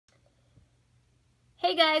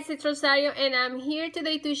Hey guys, it's Rosario and I'm here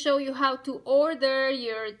today to show you how to order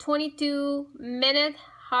your 22-minute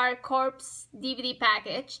Hard Corps DVD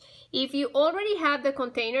package. If you already have the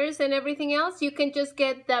containers and everything else, you can just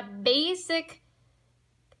get the basic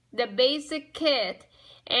kit,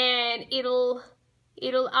 and it'll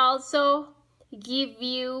also give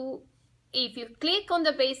you, if you click on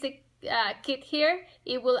the basic kit here,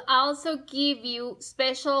 it will also give you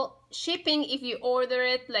special shipping if you order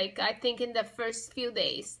it, like I think in the first few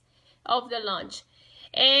days of the launch.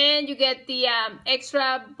 And you get the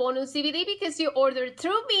extra bonus DVD because you ordered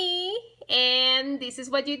through me, and this is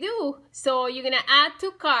what you do. So you're gonna add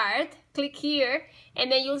to cart, click here,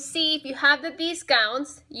 and then you'll see if you have the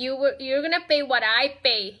discounts. You're gonna pay what I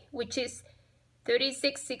pay, which is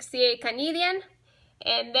 $36.68 Canadian,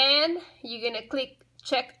 and then you're gonna click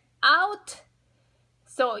check out.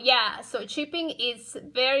 So yeah, so shipping is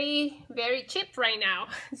very cheap right now,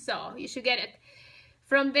 so you should get it.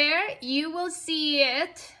 From there you will see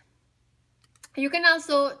it. You can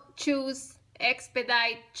also choose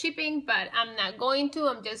expedite shipping, but I'm not going to.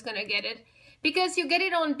 I'm just gonna get it because you get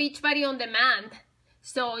it on Beachbody on demand,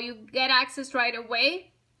 so you get access right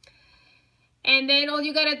away. And then all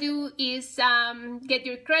you gotta do is get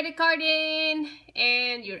your credit card in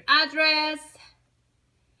and your address,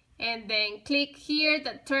 and then click here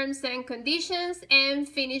the terms and conditions and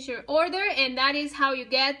finish your order. And that is how you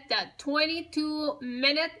get the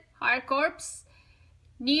 22-minute Hard Corps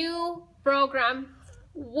new program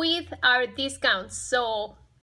with our discounts. So